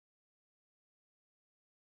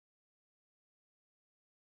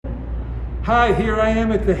Hi, here I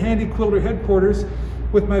am at the Handi Quilter Headquarters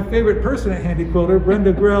with my favorite person at Handi Quilter,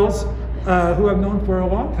 Brenda Grills, who I've known for a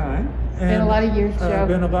long time. Been a lot of years, Joe.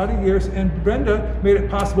 Been a lot of years, and Brenda made it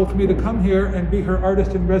possible for me to come here and be her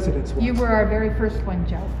artist in residence. You were our very first one,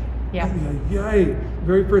 Joe. Yeah. Yay,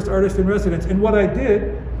 very first artist in residence. And what I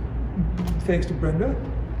did, thanks to Brenda,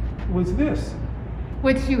 was this.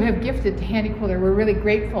 Which you have gifted to Handi Quilter. We're really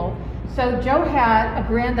grateful. So Joe had a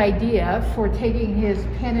grand idea for taking his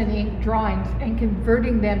pen and ink drawings and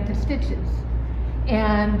converting them to stitches.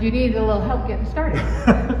 And you needed a little help getting started.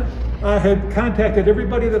 I had contacted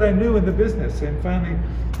everybody that I knew in the business, and finally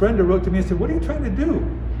Brenda wrote to me and said, "What are you trying to do?"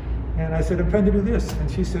 And I said, "I'm trying to do this."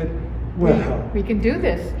 And she said, "Well, we can do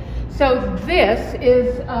this." So this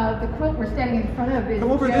is the quilt we're standing in front of. Is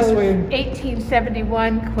come over Joe's this way.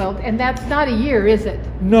 1871 quilt, and that's not a year, is it?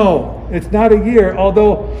 No, it's not a year,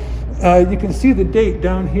 although you can see the date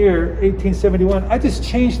down here, 1871. I just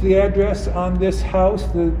changed the address on this house,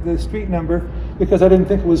 the street number, because I didn't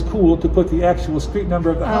think it was cool to put the actual street number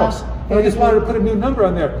of the house. And I just wanted to put a new number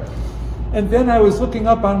on there. And then I was looking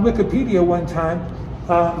up on Wikipedia one time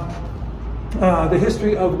the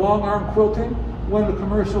history of long arm quilting, when the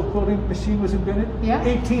commercial quilting machine was invented. Yeah.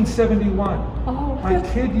 1871. Oh, I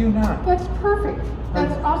kid you not. That's perfect.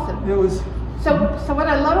 That's awesome. It was. So what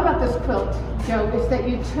I love about this quilt, Joe, is that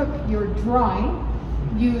you took your drawing,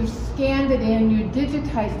 you scanned it in, you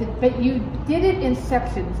digitized it, but you did it in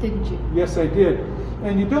sections, didn't you? Yes, I did.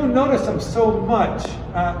 And you don't notice them so much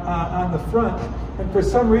on the front, and for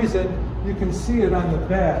some reason you can see it on the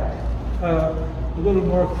back a little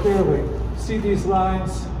more clearly. See these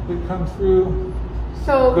lines that come through?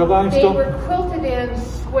 So the lines they were quilted in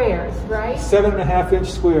squares, right?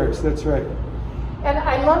 7.5-inch squares, that's right. And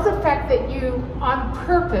I love the fact that you, on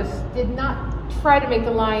purpose, did not try to make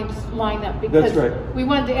the lines line up, because we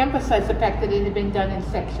wanted to emphasize the fact that it had been done in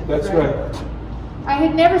sections. That's right. I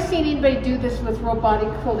had never seen anybody do this with robotic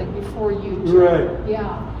quilting before you, Joe. Right.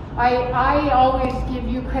 Yeah. I always give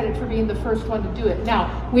you credit for being the first one to do it.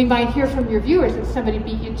 Now, we might hear from your viewers that somebody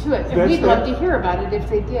beat you to it, and we'd love to hear about it if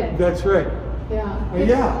they did. That's right. Yeah.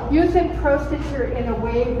 Yeah. Using Pro Stitcher in a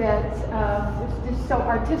way that it's just so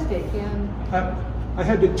artistic, and I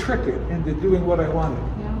had to trick it into doing what I wanted.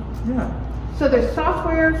 Yeah. So there's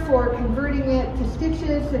software for converting it to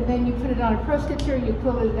stitches, and then you put it on a Pro Stitcher, you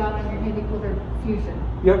quilt it out on your Handi Quilter Fusion.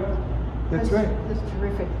 Yep, that's right. That's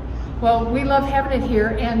terrific. Well, we love having it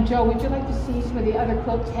here. And Joe, would you like to see some of the other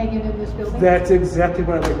quilts hanging in this building? That's exactly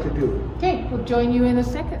what I'd like to do. Okay, we'll join you in a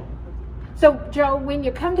second. So Joe, when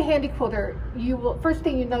you come to Handi Quilter, first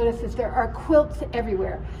thing you notice is there are quilts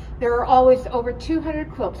everywhere. There are always over 200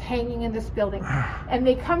 quilts hanging in this building, and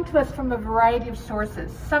they come to us from a variety of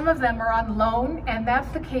sources. Some of them are on loan, and that's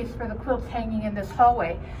the case for the quilts hanging in this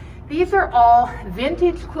hallway. These are all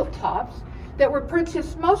vintage quilt tops that were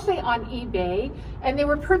purchased mostly on eBay, and they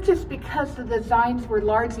were purchased because the designs were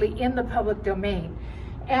largely in the public domain.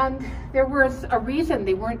 And there was a reason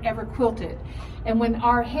they weren't ever quilted. And when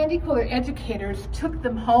our Handi Quilter educators took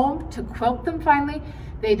them home to quilt them finally,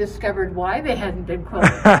 they discovered why they hadn't been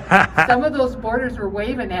quilted. Some of those borders were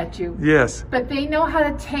waving at you. Yes. But they know how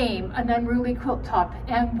to tame an unruly quilt top.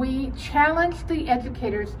 And we challenged the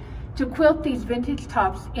educators to quilt these vintage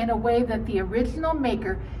tops in a way that the original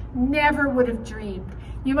maker never would have dreamed.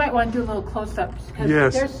 You might want to do a little close-ups,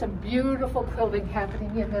 because there's some beautiful quilting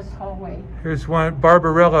happening in this hallway. Here's one,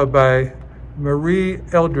 Barbarella by Marie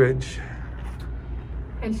Eldridge.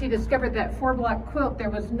 And she discovered that 4-block quilt,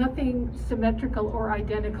 there was nothing symmetrical or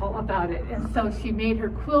identical about it. And so she made her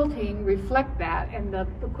quilting reflect that, and the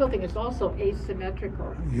quilting is also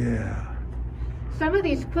asymmetrical. Yeah. Some of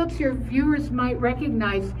these quilts your viewers might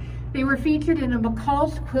recognize. They were featured in a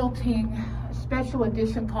McCall's Quilting special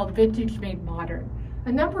edition called Vintage Made Modern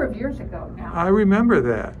a number of years ago now. I remember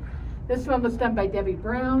that. This one was done by Debbie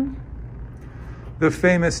Brown. The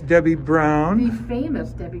famous Debbie Brown. The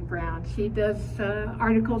famous Debbie Brown. She does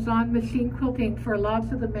articles on machine quilting for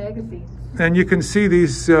lots of the magazines. And you can see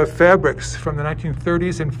these fabrics from the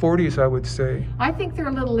 1930s and 40s, I would say. I think they're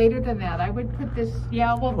a little later than that. I would put this,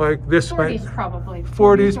 like this 40s probably.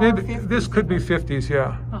 40s, maybe 50s, this could be 50s,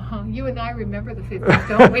 yeah. You and I remember the 50s,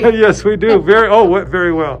 don't we? Yes, we do.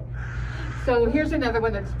 Very well. So here's another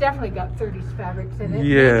one that's definitely got 30s fabrics in it.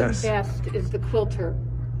 Yes. And best is the Quilter.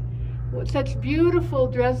 With such beautiful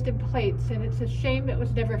Dresden plates, and it's a shame it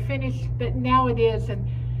was never finished, but now it is. And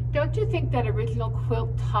don't you think that original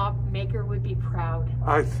quilt top maker would be proud?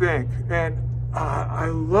 I think. And I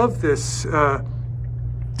love this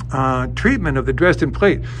treatment of the Dresden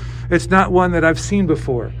plate. It's not one that I've seen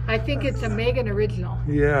before. I think it's a Megan original.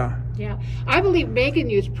 Yeah. Yeah, I believe Megan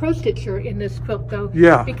used pro stitcher in this quilt though.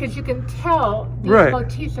 Yeah. Because you can tell these Right.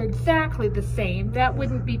 motifs are exactly the same. That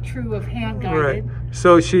wouldn't be true of hand guided. Right.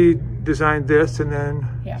 So she designed this and then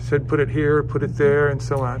Yeah. said put it here, put it there, and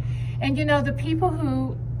so on. And you know, the people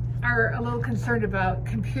who are a little concerned about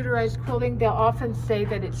computerized quilting, they'll often say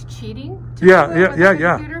that it's cheating to Yeah, quilt yeah, with yeah, a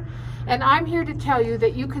yeah. computer. And I'm here to tell you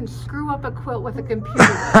that you can screw up a quilt with a computer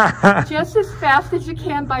just as fast as you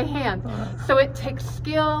can by hand. So it takes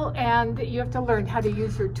skill, and you have to learn how to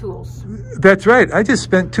use your tools. That's right. I just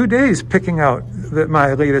spent 2 days picking out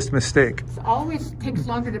my latest mistake. It always takes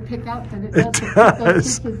longer to pick out than it does to put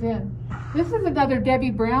those stitches in. This is another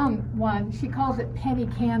Debbie Brown one. She calls it penny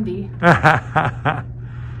candy.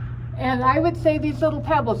 And I would say these little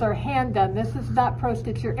pebbles are hand done. This is not pro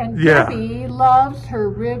stitcher. And Yeah. Debbie loves her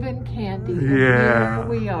ribbon candy. And Yeah. here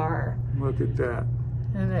we are. Look at that.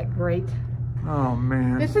 Isn't that great? Oh,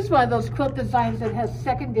 man. This is one of those quilt designs that has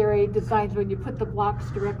secondary designs when you put the blocks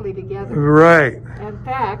directly together. Right. In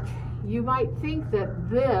fact, you might think that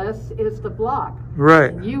this is the block.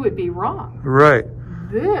 Right. And you would be wrong. Right.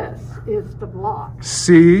 This is the block.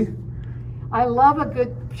 See? I love a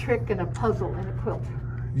good trick and a puzzle in a quilt.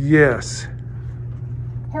 Yes.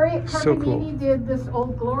 Harriet So Carbonini cool. did this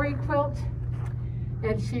Old Glory quilt,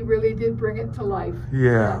 and she really did bring it to life.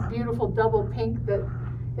 Yeah. That beautiful double pink that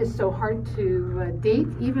is so hard to date.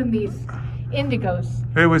 Even these indigos.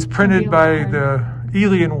 It was printed by the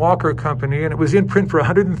Ely and Walker Company, and it was in print for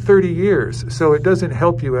 130 years. So it doesn't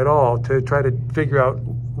help you at all to try to figure out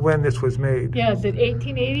when this was made. Yeah, is it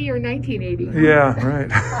 1880 or 1980? Yeah,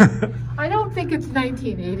 right. I don't think it's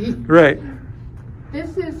 1980. Right.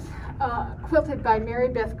 This is quilted by Mary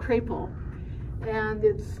Beth Crapel, and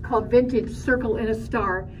it's called Vintage Circle in a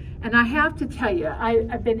Star. And I have to tell you,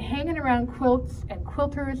 I've been hanging around quilts and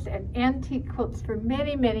quilters and antique quilts for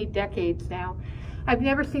many, many decades now. I've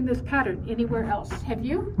never seen this pattern anywhere else. Have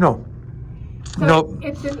you? No. So Nope.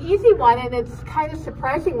 It's an easy one, and it's kind of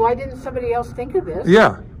surprising. Why didn't somebody else think of this?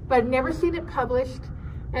 Yeah. But I've never seen it published,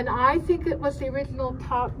 and I think it was the original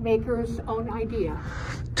top maker's own idea.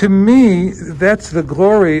 To me, that's the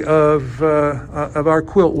glory of our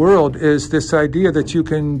quilt world, is this idea that you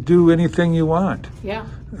can do anything you want. Yeah.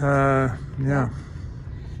 Yeah.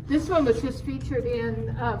 This one was just featured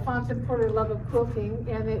in Fons and Porter Love of Quilting,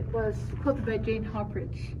 and it was quilted by Jane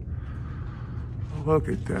Hawkridge. Look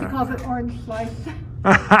at She calls it orange slice,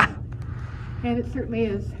 that. and it certainly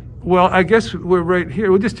is. Well, I guess we're right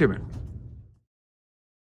here. Well, just a minute.